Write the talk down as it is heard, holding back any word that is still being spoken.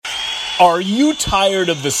Are you tired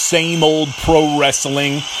of the same old pro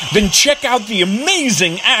wrestling? Then check out the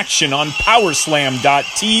amazing action on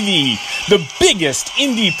Powerslam.tv, the biggest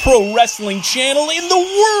indie pro wrestling channel in the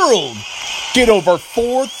world. Get over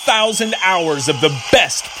 4,000 hours of the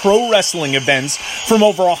best pro wrestling events from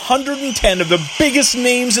over 110 of the biggest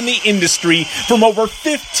names in the industry from over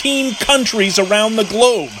 15 countries around the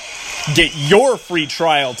globe. Get your free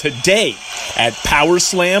trial today at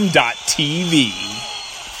Powerslam.tv.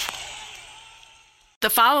 The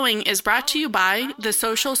following is brought to you by the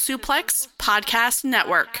Social Suplex Podcast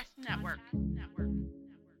Network.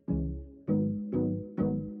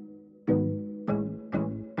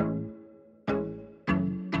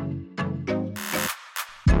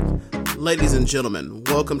 Ladies and gentlemen,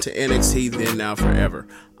 welcome to NXT Then Now Forever.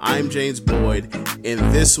 I'm James Boyd, and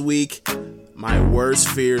this week, my worst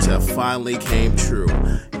fears have finally came true.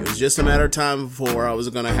 It was just a matter of time before I was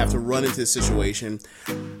going to have to run into this situation.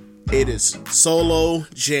 It is Solo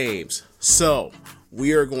James. So,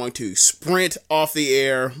 we are going to sprint off the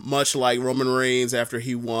air, much like Roman Reigns after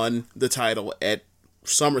he won the title at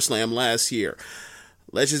SummerSlam last year.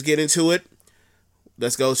 Let's just get into it.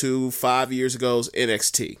 Let's go to 5 years ago's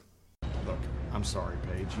NXT. Look, I'm sorry,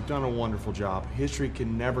 Paige. You've done a wonderful job. History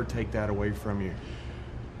can never take that away from you.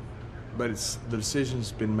 But the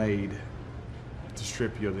decision's been made to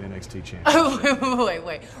strip you of the NXT championship. Oh,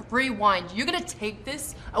 wait. Rewind. You're gonna take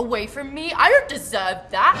this away from me? I don't deserve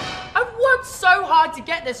that. I've worked so hard to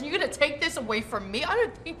get this, and you're gonna take this away from me? I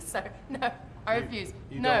don't think so. No, I refuse.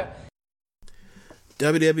 No.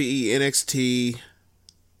 WWE NXT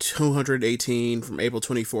 218 from April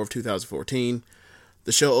 24th, 2014.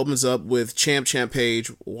 The show opens up with Champ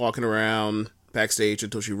Paige walking around backstage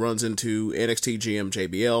until she runs into NXT GM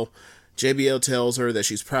JBL. JBL tells her that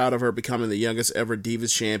she's proud of her becoming the youngest ever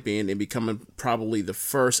Divas champion and becoming probably the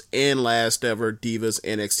first and last ever Divas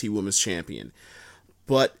NXT Women's Champion.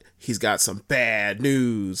 But he's got some bad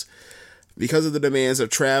news. Because of the demands of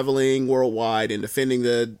traveling worldwide and defending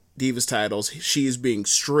the Divas titles, she is being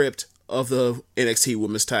stripped of the NXT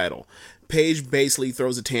Women's title. Paige basically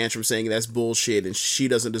throws a tantrum saying that's bullshit and she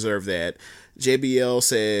doesn't deserve that. JBL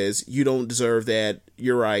says, you don't deserve that,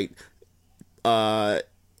 you're right.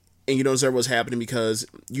 And you don't deserve what's happening because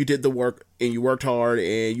you did the work and you worked hard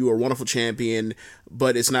and you were a wonderful champion,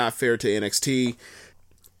 but it's not fair to NXT.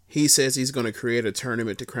 He says he's going to create a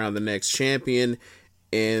tournament to crown the next champion,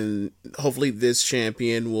 and hopefully this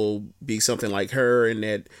champion will be something like her, and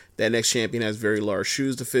that next champion has very large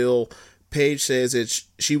shoes to fill. Paige says that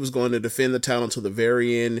she was going to defend the title until the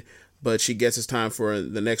very end, but she gets it's time for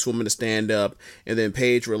the next woman to stand up, and then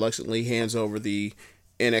Paige reluctantly hands over the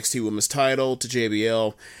NXT Women's title to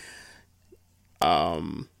JBL.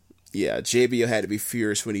 JBL had to be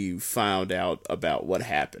furious when he found out about what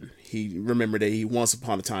happened. He remembered that he once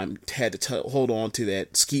upon a time had to hold on to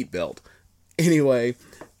that skeet belt. Anyway,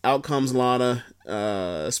 out comes Lana,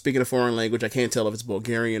 speaking a foreign language. I can't tell if it's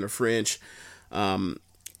Bulgarian or French. And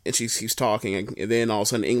she keeps talking, and then all of a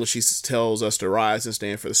sudden in English she tells us to rise and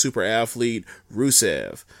stand for the super athlete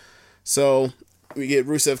Rusev. So we get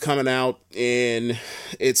Rusev coming out, and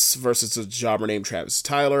it's versus a jobber named Travis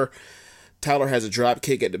Tyler. Tyler has a drop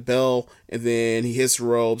kick at the bell, and then he hits the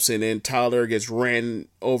ropes, and then Tyler gets ran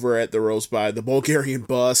over at the ropes by the Bulgarian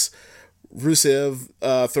bus. Rusev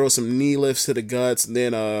throws some knee lifts to the guts, and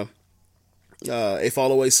then a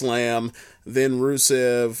fall-away slam. Then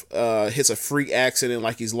Rusev hits a freak accident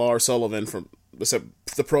like he's Lars Sullivan from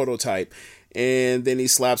the Prototype, and then he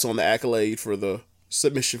slaps on the accolade for the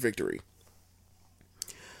submission victory.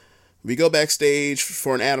 We go backstage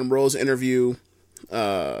for an Adam Rose interview,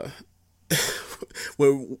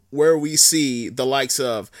 where we see the likes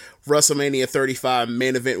of WrestleMania 35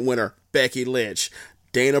 main event winner Becky Lynch,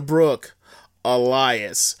 Dana Brooke,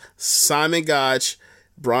 Elias, Simon Gotch,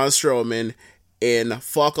 Braun Strowman, and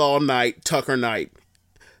Fuck All Night Tucker Knight.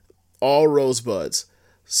 All Rosebuds.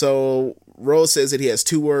 So Rose says that he has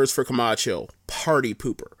two words for Camacho: party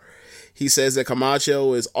pooper. He says that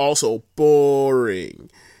Camacho is also boring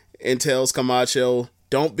and tells Camacho,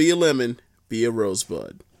 don't be a lemon, be a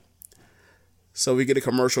rosebud. So we get a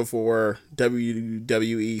commercial for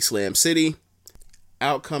WWE Slam City.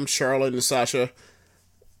 Out comes Charlotte and Sasha.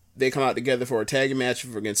 They come out together for a tag match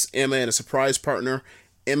against Emma and a surprise partner.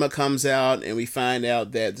 Emma comes out, and we find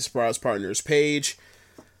out that the surprise partner is Paige.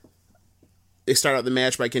 They start out the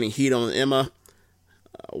match by getting heat on Emma.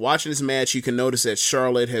 Watching this match, you can notice that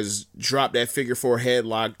Charlotte has dropped that figure four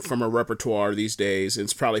headlock from her repertoire these days. And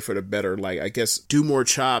it's probably for the better. I guess do more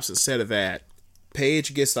chops instead of that.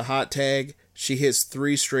 Paige gets the hot tag. She hits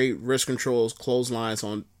 3 straight wrist controls, clotheslines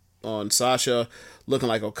on Sasha, looking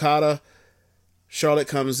like Okada. Charlotte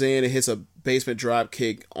comes in and hits a basement drop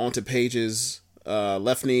kick onto Paige's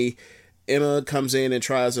left knee. Emma comes in and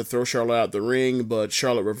tries to throw Charlotte out the ring, but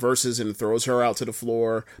Charlotte reverses and throws her out to the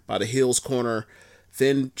floor by the heels corner.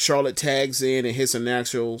 Then Charlotte tags in and hits a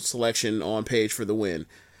natural selection on Paige for the win.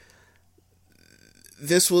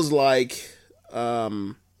 This was like,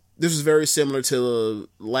 this was very similar to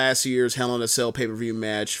last year's Hell in a Cell pay-per-view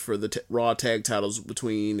match for the Raw tag titles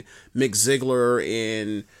between Mick Ziggler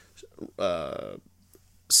and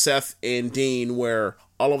Seth and Dean, where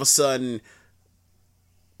all of a sudden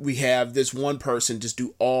we have this one person just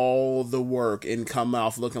do all the work and come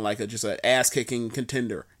off looking like just an ass-kicking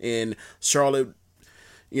contender. And Charlotte,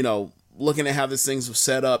 you know, looking at how this thing was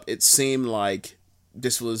set up, it seemed like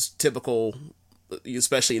this was typical,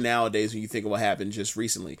 especially nowadays when you think of what happened just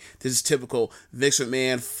recently. This is typical Vince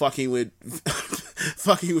McMahon fucking with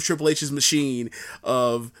Triple H's machine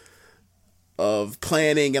of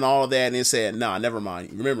planning and all of that, and it said, nah, never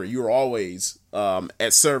mind. Remember, you were always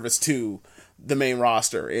at service to the main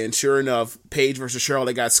roster. And sure enough, Paige versus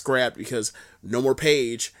Charlotte got scrapped because no more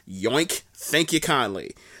Paige. Yoink. Thank you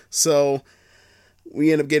kindly. So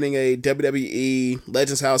we end up getting a WWE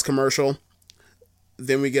Legends House commercial.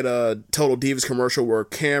 Then we get a Total Divas commercial where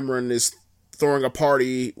Cameron is throwing a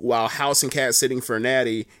party while House and Cat sitting for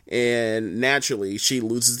Natty, and naturally she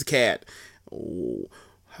loses the cat.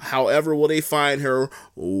 However will they find her?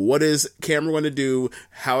 What is Cameron going to do?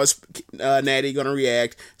 How is Natty going to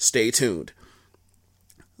react? Stay tuned.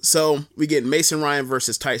 So we get Mason Ryan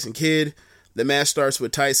versus Tyson Kidd. The match starts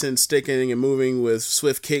with Tyson sticking and moving with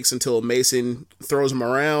swift kicks until Mason throws him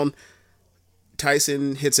around.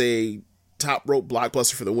 Tyson hits a top rope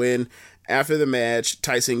blockbuster for the win. After the match,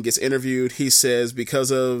 Tyson gets interviewed. He says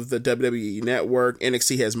because of the WWE Network,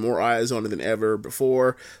 NXT has more eyes on it than ever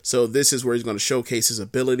before. So this is where he's going to showcase his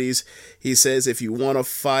abilities. He says, if you want to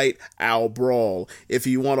fight, I'll brawl. If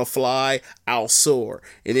you want to fly, I'll soar.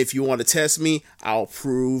 And if you want to test me, I'll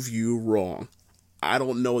prove you wrong. I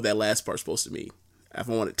don't know what that last part's supposed to mean. If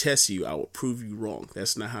I want to test you, I will prove you wrong.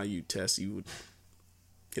 That's not how you test. You would,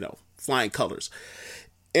 flying colors.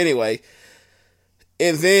 Anyway,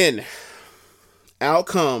 and then out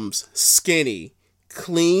comes skinny,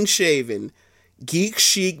 clean-shaven, geek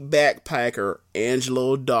chic backpacker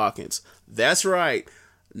Angelo Dawkins. That's right.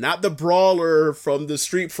 Not the brawler from the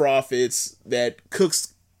Street Profits that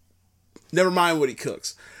cooks. Never mind what he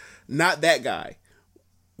cooks. Not that guy.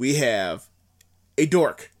 We have a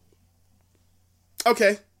dork.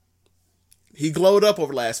 Okay. He glowed up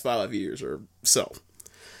over the last 5 years or so.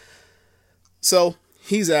 So,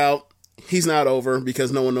 he's out. He's not over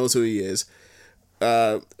because no one knows who he is.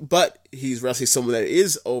 But he's wrestling someone that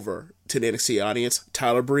is over to the NXT audience,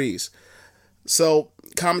 Tyler Breeze. So,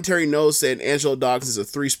 commentary notes that Angelo Dawkins is a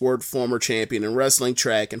 3-sport former champion in wrestling,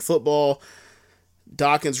 track, and football.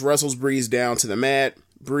 Dawkins wrestles Breeze down to the mat.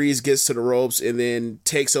 Breeze gets to the ropes and then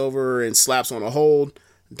takes over and slaps on a hold.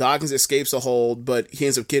 Dawkins escapes the hold, but he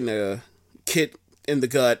ends up getting a kick in the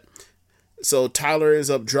gut. So Tyler ends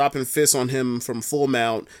up dropping fists on him from full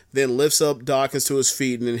mount, then lifts up Dawkins to his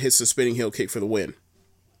feet and then hits the spinning heel kick for the win.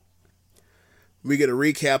 We get a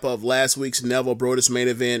recap of last week's Neville Brodus main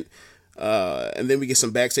event, and then we get some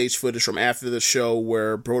backstage footage from after the show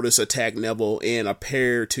where Brodus attacked Neville and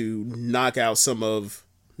appeared to knock out some of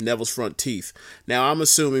Neville's front teeth. Now, I'm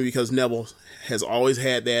assuming because Neville has always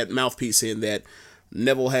had that mouthpiece in that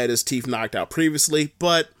Neville had his teeth knocked out previously,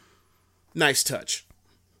 but nice touch.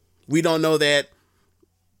 We don't know that,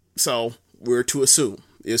 so we're to assume.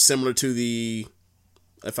 It's similar to the,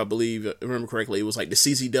 if I remember correctly, it was like the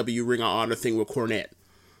CZW Ring of Honor thing with Cornette.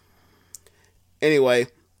 Anyway,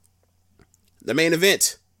 the main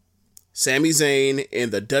event. Sami Zayn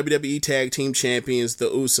and the WWE Tag Team Champions, the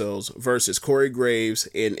Usos, versus Corey Graves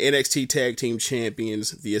and NXT Tag Team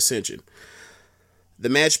Champions, the Ascension. The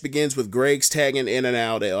match begins with Graves tagging in and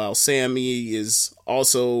out, while Sami is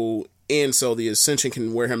also in so the Ascension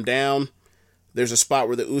can wear him down. There's a spot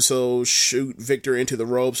where the Usos shoot Victor into the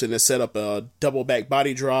ropes and then set up a double back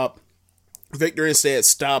body drop. Victor instead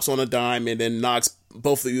stops on a dime and then knocks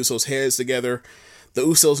both the Usos' heads together. The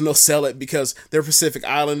Usos no sell it because they're Pacific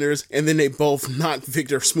Islanders, and then they both knock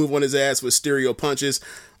Victor smooth on his ass with stereo punches.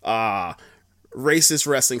 Racist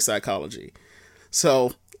wrestling psychology.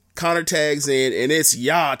 So Connor tags in, and it's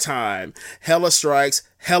Yah time. Hella strikes,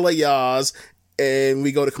 hella Yahs, and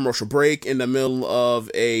we go to commercial break in the middle of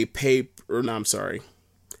a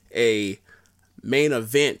main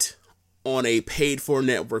event on a paid-for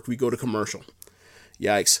network. We go to commercial.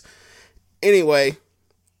 Yikes. Anyway,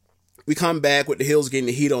 we come back with the Hills getting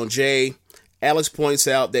the heat on Jay. Alex points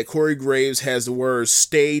out that Corey Graves has the words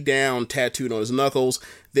 "stay down" tattooed on his knuckles.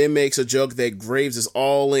 then makes a joke that Graves is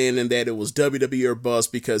all in and that it was WWE or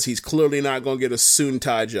bust because he's clearly not going to get a suit and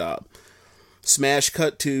tie job. Smash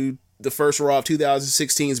cut to the first Raw of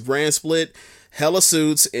 2016's brand split, hella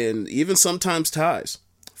suits, and even sometimes ties.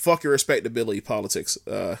 Fuck your respectability politics,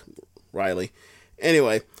 Riley.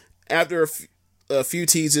 Anyway, after a few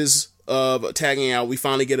teases of tagging out, we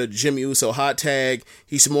finally get a Jimmy Uso hot tag.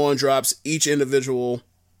 He Samoan drops each individual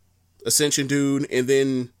Ascension dude, and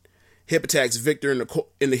then hip attacks Victor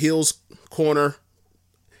in the heels corner.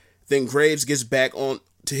 Then Graves gets back on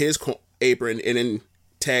to his apron and then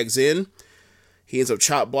tags in. He ends up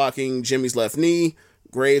chop blocking Jimmy's left knee.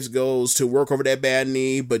 Graves goes to work over that bad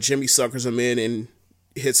knee, but Jimmy suckers him in and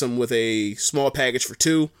hits him with a small package for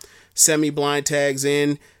 2. Semi-blind tags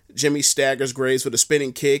in. Jimmy staggers Graves with a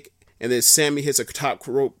spinning kick, and then Sammy hits a top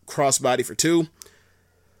rope crossbody for 2.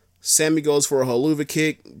 Sammy goes for a haluva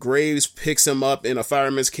kick. Graves picks him up in a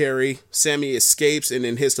fireman's carry. Sammy escapes and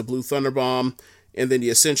then hits the blue thunder bomb, and then the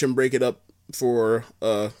Ascension break it up for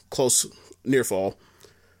a close near fall.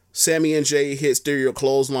 Sammy and Jay hit stereo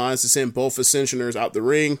clotheslines to send both Ascensioners out the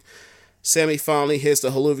ring. Sammy finally hits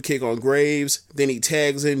the haluva kick on Graves. Then he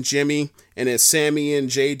tags in Jimmy, and then Sammy and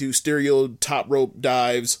Jay do stereo top rope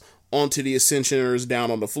dives onto the Ascensioners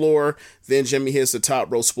down on the floor. Then Jimmy hits the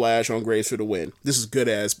top rope splash on Graves for the win. This is good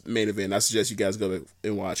ass main event. I suggest you guys go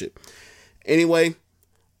and watch it. Anyway,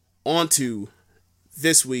 on to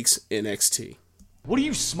this week's NXT. What are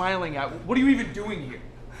you smiling at? What are you even doing here?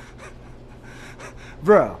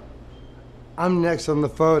 Bro, I'm next on the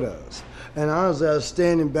photos. And honestly, I was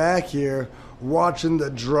standing back here watching the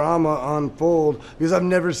drama unfold because I've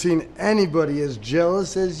never seen anybody as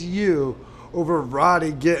jealous as you over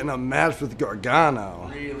Roddy getting a match with Gargano.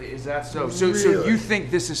 Really? Is that so? So you think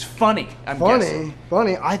this is funny, I'm guessing?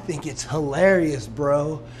 Funny? I think it's hilarious,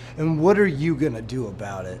 bro. And what are you gonna do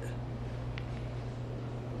about it?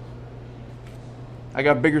 I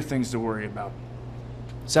got bigger things to worry about.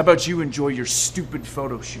 So how about you enjoy your stupid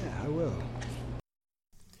photo shoot? Yeah, I will.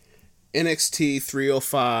 NXT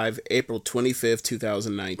 305, April 25th,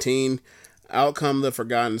 2019. Outcome the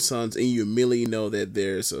Forgotten Sons, and you immediately know that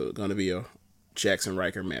there's going to be a Jackson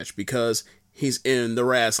Riker match because he's in the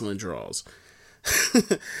wrestling draws.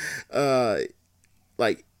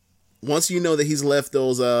 Once you know that he's left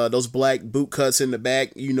those black boot cuts in the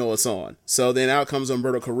back, you know it's on. So then out comes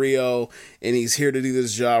Humberto Carrillo, and he's here to do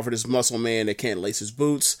this job for this muscle man that can't lace his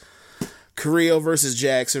boots. Carrillo versus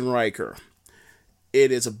Jackson Riker.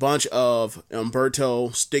 It is a bunch of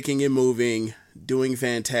Humberto sticking and moving, doing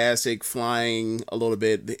fantastic, flying a little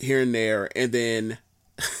bit here and there, and then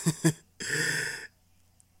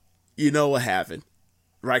you know what happened.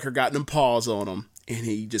 Riker got them paws on him, and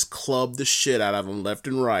he just clubbed the shit out of him left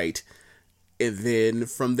and right. And then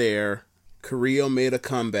from there, Carrillo made a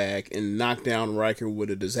comeback and knocked down Riker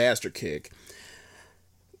with a disaster kick.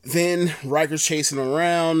 Then Riker's chasing him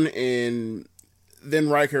around, and then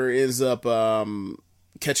Riker ends up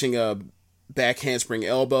catching a back handspring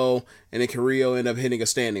elbow, and then Carrillo ended up hitting a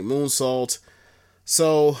standing moonsault.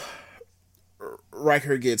 So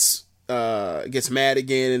Riker gets mad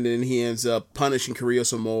again, and then he ends up punishing Carrillo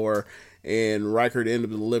some more, and Riker ended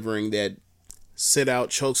up delivering that sit-out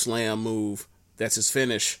chokeslam move. That's his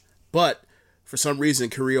finish. But for some reason,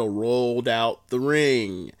 Carrillo rolled out the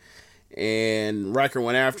ring, and Riker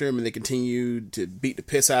went after him, and they continued to beat the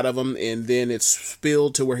piss out of him, and then it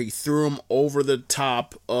spilled to where he threw him over the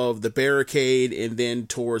top of the barricade and then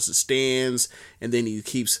towards the stands, and then he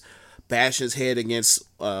keeps bashing his head against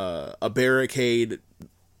a barricade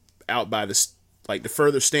out by the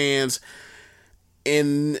further stands,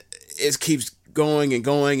 and it keeps going and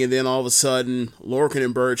going, and then all of a sudden Lorcan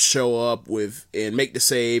and Birch show up and make the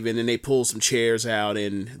save, and then they pull some chairs out,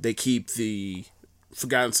 and they keep the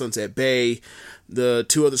Forgotten Sons at bay. The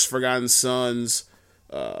two other Forgotten Sons,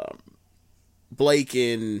 Blake,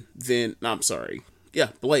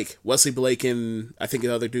 Wesley Blake, and I think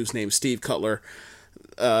the other dude's name is Steve Cutler.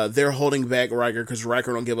 They're holding back Riker because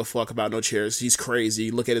Riker don't give a fuck about no chairs. He's crazy.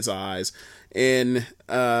 Look at his eyes. And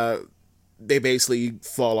they basically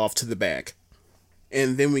fall off to the back.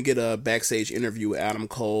 And then we get a backstage interview with Adam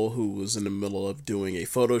Cole, who was in the middle of doing a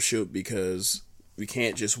photo shoot because we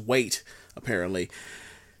can't just wait, apparently.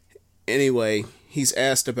 Anyway, he's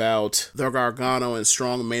asked about the Gargano and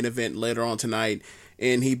Strong main event later on tonight,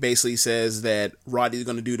 and he basically says that Roddy's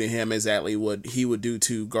going to do to him exactly what he would do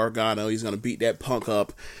to Gargano. He's going to beat that punk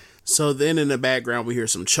up. So then in the background, we hear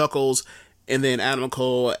some chuckles, and then Adam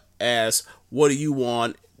Cole asks, "What do you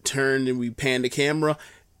want?" Turn and we pan the camera.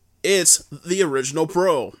 It's the original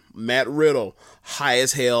Pro, Matt Riddle, high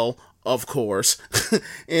as hell, of course.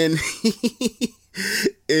 And he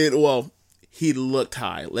he looked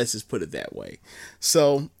high. Let's just put it that way.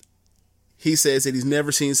 So he says that he's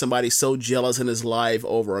never seen somebody so jealous in his life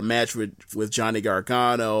over a match with Johnny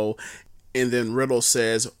Gargano. And then Riddle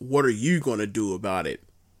says, what are you going to do about it,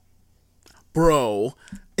 bro?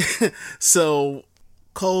 So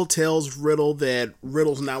Cole tells Riddle that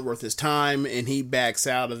Riddle's not worth his time, and he backs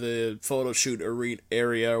out of the photo shoot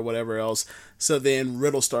area or whatever else. So then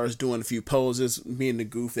Riddle starts doing a few poses, being the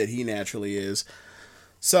goof that he naturally is.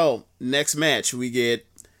 So next match, we get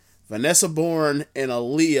Vanessa Bourne and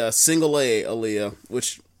Aaliyah, single A Aaliyah,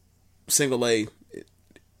 which single A,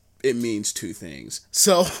 it means two things.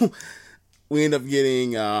 So we end up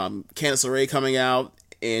getting Candice LeRae coming out,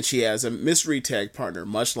 and she has a mystery tag partner,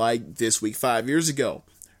 much like this week 5 years ago.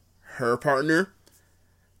 Her partner,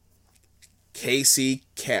 Casey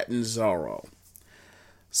Catanzaro.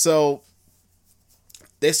 So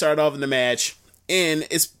they start off in the match, and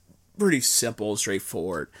it's pretty simple and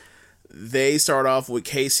straightforward. They start off with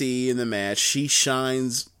Casey in the match. She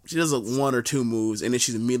shines. She does like one or two moves, and then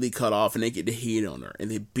she's immediately cut off, and they get the heat on her, and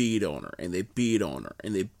they beat on her, and they beat on her,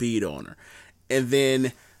 and they beat on her. And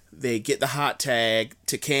then they get the hot tag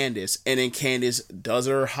to Candice, and then Candice does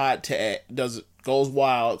her hot tag, goes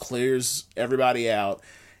wild, clears everybody out,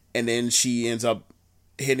 and then she ends up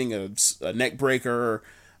hitting a neck breaker.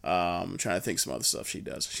 I'm trying to think some other stuff she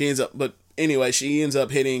does. She ends up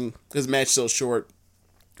hitting, because the match's so short,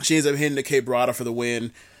 she ends up hitting the K-Brada for the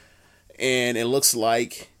win, and it looks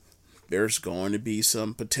like there's going to be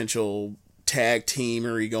some potential tag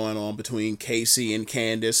teamery going on between Casey and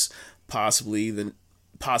Candice, possibly the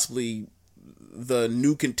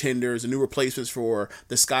new contenders, the new replacements for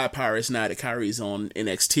the Sky Pirates now that Kyrie's on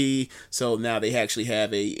NXT. So now they actually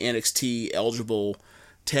have a NXT eligible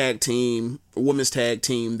tag team, women's tag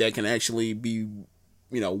team that can actually be,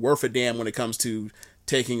 worth a damn when it comes to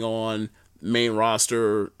taking on main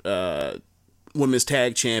roster women's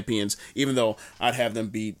tag champions, even though I'd have them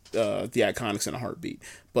beat the Iconics in a heartbeat.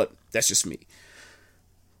 But that's just me.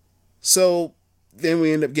 So then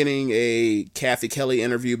we end up getting a Kathy Kelly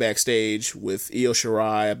interview backstage with Io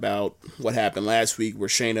Shirai about what happened last week, where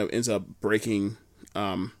Shayna ends up breaking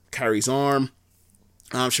Kyrie's arm.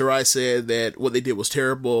 Shirai said that what they did was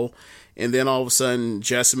terrible, and then all of a sudden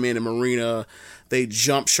Jessamine and Marina, they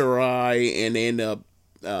jump Shirai, and they end up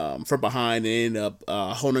from behind, and end up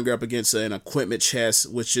holding her up against an equipment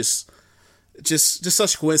chest, which just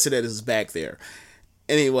such coincidence is back there.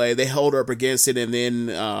 Anyway, they hold her up against it, and then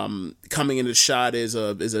coming into the shot is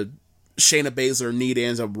a Shayna Baszler knee that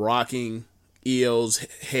ends up rocking Io's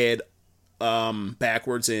head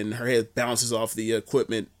backwards, and her head bounces off the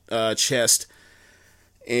equipment chest,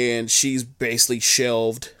 and she's basically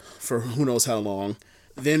shelved for who knows how long.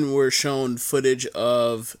 Then we're shown footage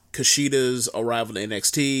of Kushida's arrival to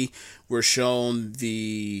NXT. We're shown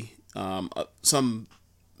the some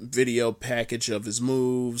video package of his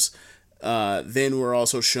moves. Then we're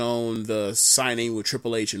also shown the signing with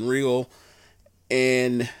Triple H and Regal.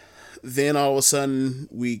 And then all of a sudden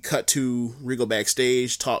we cut to Regal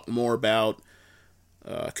backstage, talk more about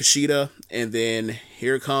Kushida. And then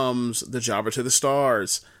here comes the jobber to the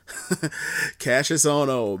stars. Cassius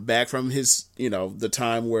Ohno, back from his, the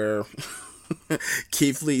time where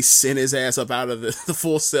Keith Lee sent his ass up out of the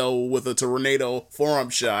Full Sail with a tornado forearm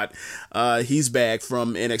shot. He's back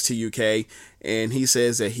from NXT UK, and he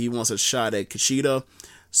says that he wants a shot at Kushida.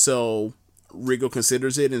 So Regal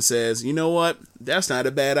considers it and says, you know what? That's not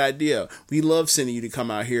a bad idea. We love sending you to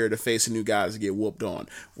come out here to face the new guys to get whooped on.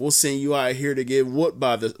 We'll send you out here to get whooped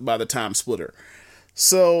by the time splitter.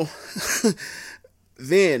 So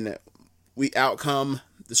then we outcome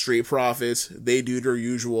the Street Profits. They do their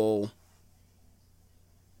usual.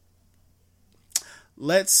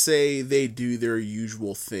 Let's say they do their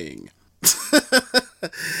usual thing.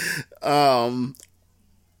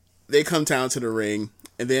 They come down to the ring,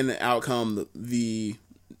 and then out come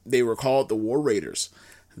they were called the War Raiders.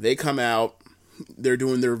 They come out, they're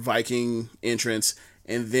doing their Viking entrance,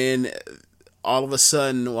 and then all of a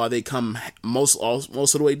sudden, while they come most of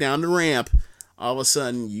the way down the ramp, all of a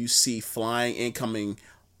sudden you see flying incoming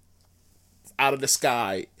out of the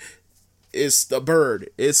sky. It's the bird.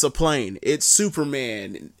 It's a plane. It's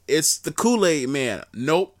Superman. It's the Kool-Aid Man.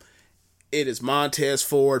 Nope. It is Montez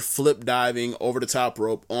Ford flip diving over the top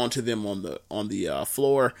rope onto them on the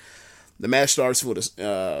floor. The match starts with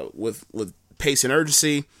pace and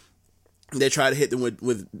urgency. They try to hit them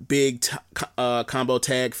with big combo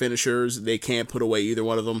tag finishers. They can't put away either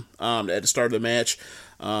one of them. At the start of the match,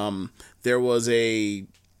 there was a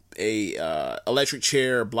electric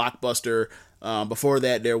chair blockbuster Before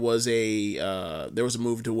that, there was a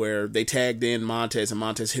move to where they tagged in Montez, and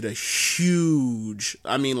Montez hit a huge,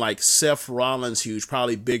 I mean, like Seth Rollins huge,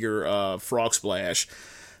 probably bigger frog splash.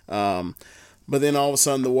 But then all of a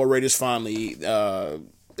sudden, the War Raiders finally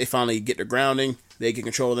get their grounding. They get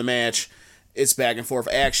control of the match. It's back and forth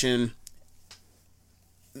action.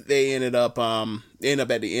 They ended up at the end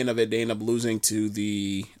of it. They end up losing to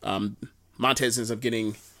the Montez ends up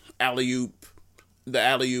getting the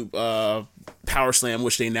alley-oop power slam,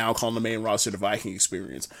 which they now call the main roster the Viking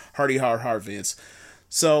Experience. Hardy Hard Vince.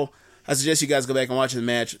 So I suggest you guys go back and watch the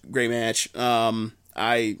match. Great match.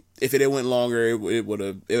 If it had went longer, it would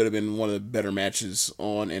have been one of the better matches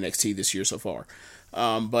on NXT this year so far.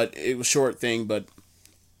 But it was a short thing, but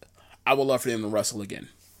I would love for them to wrestle again.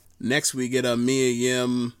 Next, we get a Mia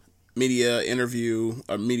Yim media interview,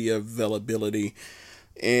 or media availability,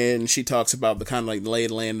 and she talks about the kind of like lay of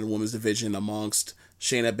the land in the women's division amongst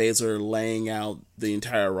Shayna Baszler laying out the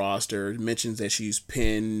entire roster. Mentions that she's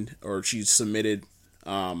pinned or she's submitted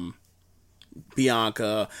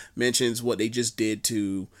Bianca. Mentions what they just did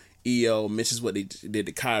to Io. Mentions what they did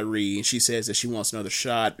to Kyrie. And she says that she wants another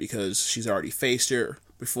shot because she's already faced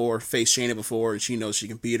Shayna before, and she knows she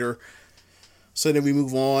can beat her. So then we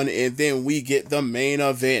move on, and then we get the main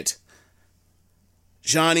event.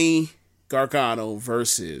 Johnny Gargano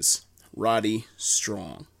versus Roddy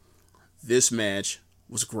Strong. This match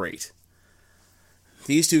was great.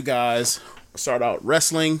 These two guys start out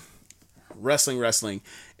wrestling.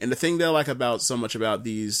 And the thing that I like so much about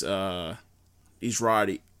these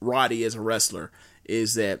Roddy as a wrestler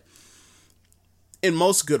is that in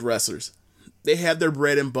most good wrestlers, they have their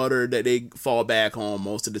bread and butter that they fall back on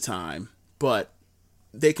most of the time. But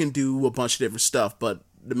they can do a bunch of different stuff. But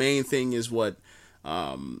the main thing is what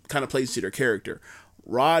kind of plays to their character.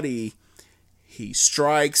 Roddy, he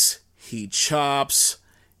strikes, he chops,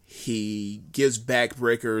 he gives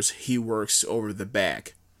backbreakers, he works over the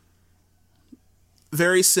back.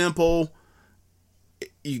 Very simple.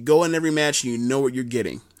 You go in every match and you know what you're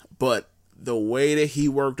getting. But the way that he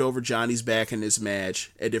worked over Johnny's back in this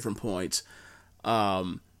match at different points,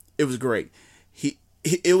 it was great.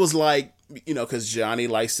 It was like, because Johnny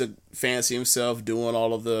likes to fancy himself doing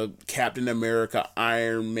all of the Captain America,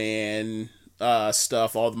 Iron Man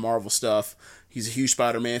stuff, all the Marvel stuff. He's a huge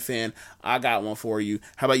Spider-Man fan. I got one for you.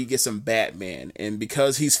 How about you get some Batman? And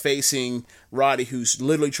because he's facing Roddy, who's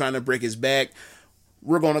literally trying to break his back,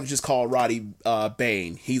 we're going to just call Roddy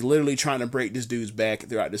Bane. He's literally trying to break this dude's back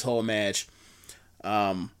throughout this whole match. We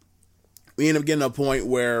end up getting to a point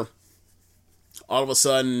where all of a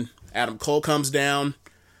sudden Adam Cole comes down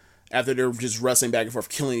after they're just wrestling back and forth,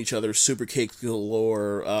 killing each other, super kicks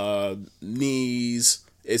galore, knees.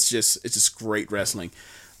 It's just great wrestling.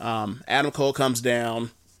 Adam Cole comes down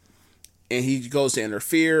and he goes to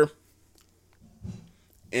interfere.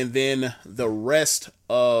 And then the rest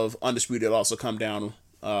of Undisputed also come down.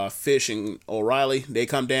 Fish and O'Reilly, they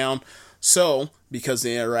come down. So, because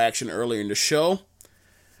of the interaction earlier in the show,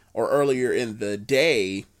 or earlier in the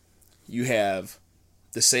day, you have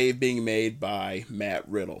the save being made by Matt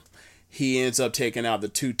Riddle. He ends up taking out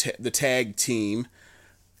the tag team.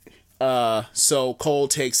 So Cole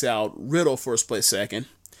takes out Riddle for a split second.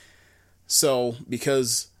 So,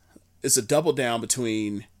 because it's a double down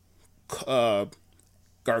between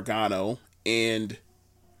Gargano and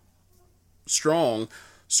Strong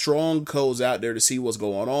goes out there to see what's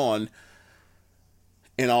going on,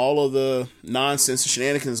 and all of the nonsense and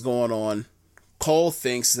shenanigans going on. Cole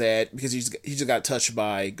thinks that because he just got touched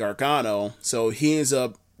by Gargano, so he ends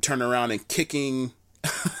up turning around and kicking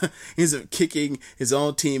his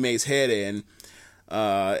own teammate's head in,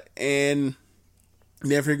 and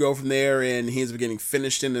never go from there, and he ends up getting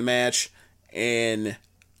finished in the match, and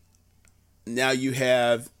now you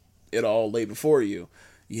have it all laid before you.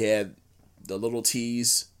 You had the little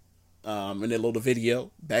tease and that little video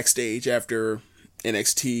backstage after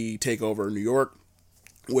NXT TakeOver New York,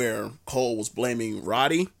 where Cole was blaming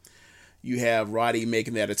Roddy. You have Roddy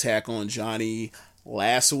making that attack on Johnny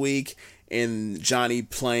last week, and Johnny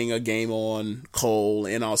playing a game on Cole,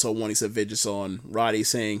 and also wanting some vengeance on Roddy,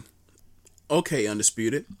 saying, "Okay,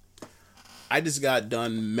 Undisputed, I just got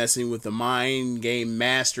done messing with the mind game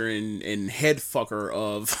master and head fucker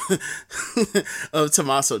of of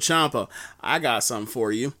Tommaso Ciampa. I got something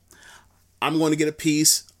for you. I'm going to get a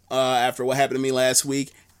piece after what happened to me last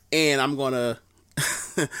week, and I'm going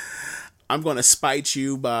to spite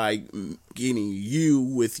you by getting you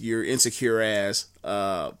with your insecure ass,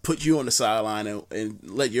 put you on the sideline and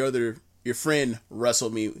let your friend wrestle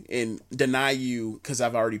me and deny you because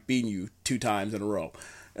I've already beaten you 2 times in a row."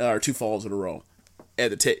 Or 2 falls in a row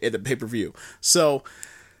at the pay-per-view. So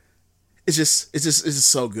it's just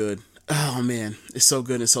so good. Oh man, it's so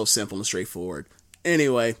good and so simple and straightforward.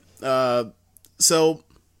 Anyway, so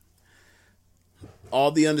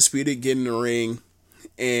all the Undisputed get in the ring,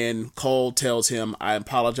 and Cole tells him, I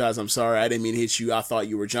apologize, I'm sorry, I didn't mean to hit you, I thought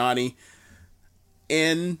you were Johnny.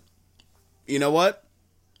 And you know what?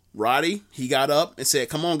 Roddy, he got up and said,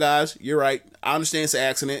 come on guys, you're right, I understand it's an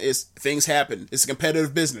accident, things happen, it's a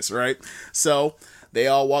competitive business, right? So they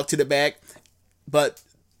all walk to the back, but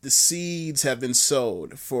the seeds have been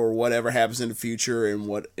sowed for whatever happens in the future,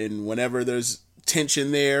 and whenever there's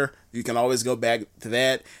tension there, you can always go back to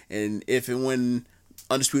that. And if and when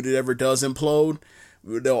Undisputed ever does implode,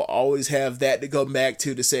 they'll always have that to go back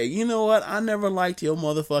to say, you know what, I never liked your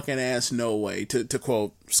motherfucking ass, no way, to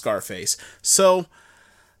quote Scarface. So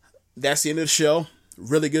that's the end of the show.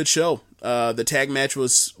 Really good show. The tag match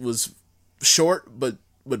was short, but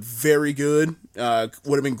very good. Would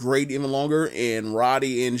have been great even longer. And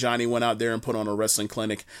Roddy and Johnny went out there and put on a wrestling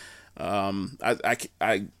clinic.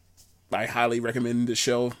 I highly recommend the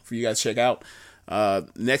show for you guys to check out.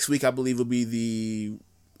 Next week, I believe, will be the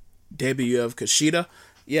debut of Kushida.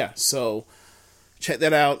 Yeah, so check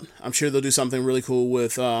that out. I'm sure they'll do something really cool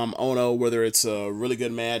with Ono, whether it's a really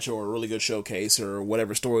good match or a really good showcase or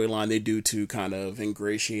whatever storyline they do to kind of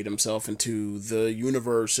ingratiate himself into the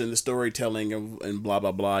universe and the storytelling and blah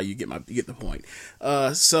blah blah. You get the point.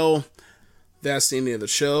 So that's the end of the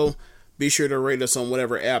show. Be sure to rate us on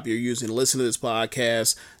whatever app you're using to listen to this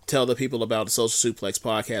podcast. Tell the people about the Social Suplex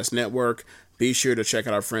Podcast Network. Be sure to check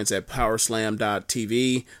out our friends at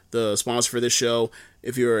powerslam.tv, the sponsor for this show.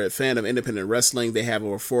 If you're a fan of independent wrestling, they have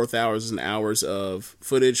over 4,000 hours of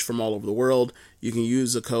footage from all over the world. You can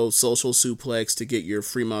use the code Social Suplex to get your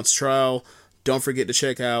free month's trial. Don't forget to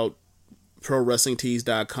check out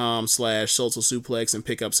ProWrestlingTees.com/Social Suplex and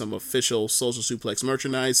pick up some official Social Suplex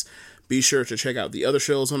merchandise. Be sure to check out the other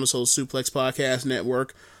shows on the Social Suplex Podcast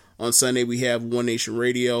Network. On Sunday, we have One Nation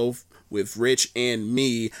Radio with Rich and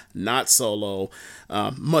me, not solo.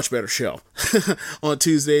 Much better show. On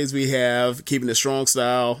Tuesdays, we have Keeping It Strong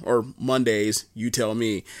Style, or Mondays, you tell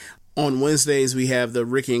me. On Wednesdays, we have the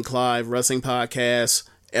Ricky and Clive Wrestling Podcast.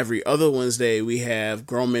 Every other Wednesday, we have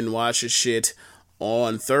Grown Men Watch This Shit.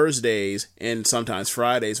 On Thursdays, and sometimes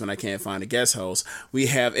Fridays when I can't find a guest host, we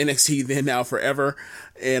have NXT Then Now Forever.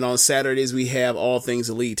 And on Saturdays, we have All Things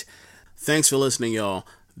Elite. Thanks for listening, y'all.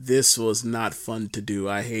 This was not fun to do.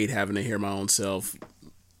 I hate having to hear my own self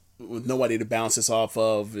with nobody to bounce this off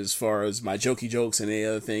of as far as my jokey jokes and the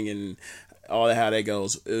other thing and all that, how that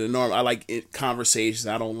goes. I like conversations.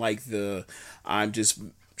 I don't like I'm just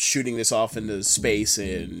shooting this off into space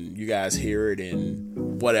and you guys hear it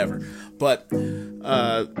and whatever. But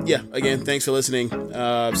yeah, again, thanks for listening.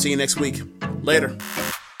 See you next week. Later.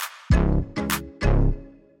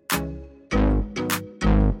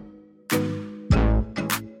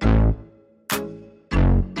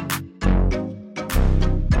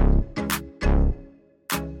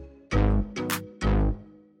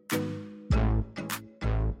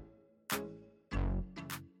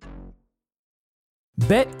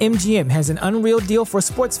 BetMGM has an unreal deal for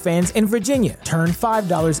sports fans in Virginia. Turn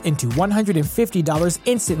 $5 into $150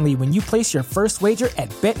 instantly when you place your first wager at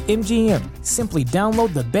BetMGM. Simply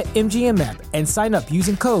download the BetMGM app and sign up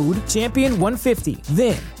using code Champion150.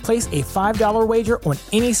 Then, place a $5 wager on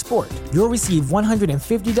any sport. You'll receive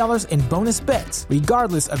 $150 in bonus bets,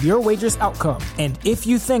 regardless of your wager's outcome. And if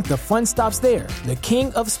you think the fun stops there, the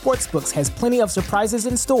King of Sportsbooks has plenty of surprises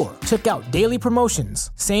in store. Check out daily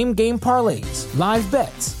promotions, same-game parlays, live bets,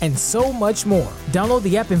 and so much more. Download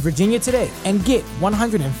the app in Virginia today and get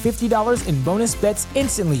 $150 in bonus bets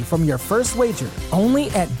instantly from your first wager. Only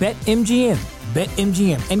at BetMGM.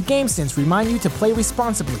 BetMGM and GameSense remind you to play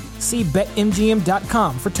responsibly. See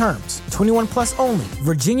BetMGM.com for terms. 21 plus only.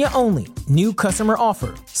 Virginia only. New customer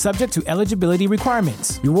offer. Subject to eligibility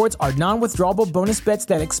requirements. Rewards are non-withdrawable bonus bets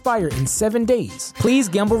that expire in 7 days. Please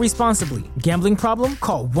gamble responsibly. Gambling problem?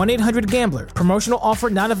 Call 1-800-GAMBLER. Promotional offer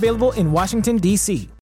not available in Washington, D.C.